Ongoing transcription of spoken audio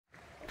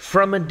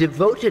From a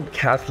devoted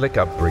Catholic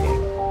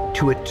upbringing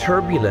to a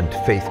turbulent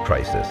faith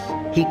crisis,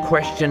 he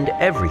questioned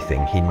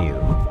everything he knew.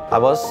 I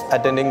was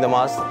attending the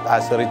Mass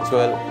as a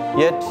ritual,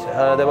 yet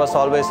there was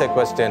always a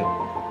question,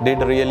 did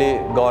really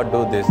God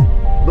do this?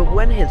 But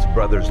when his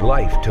brother's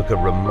life took a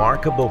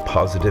remarkable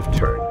positive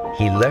turn,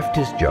 he left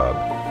his job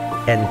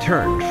and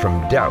turned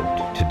from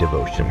doubt to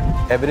devotion.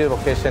 Every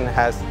vocation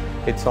has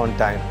its own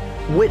time.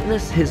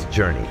 Witness his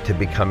journey to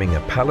becoming a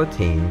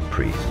Palatine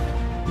priest,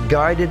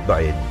 guided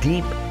by a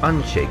deep,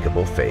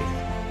 unshakable faith.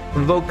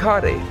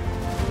 Vocare,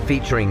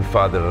 featuring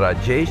Father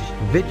Rajesh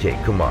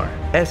Vijayakumar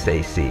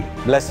SAC.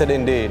 Blessed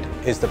indeed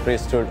is the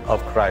priesthood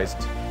of Christ.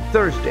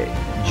 Thursday,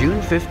 June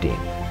 15th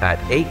at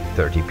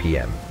 8:30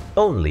 p.m.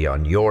 only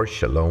on your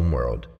Shalom World.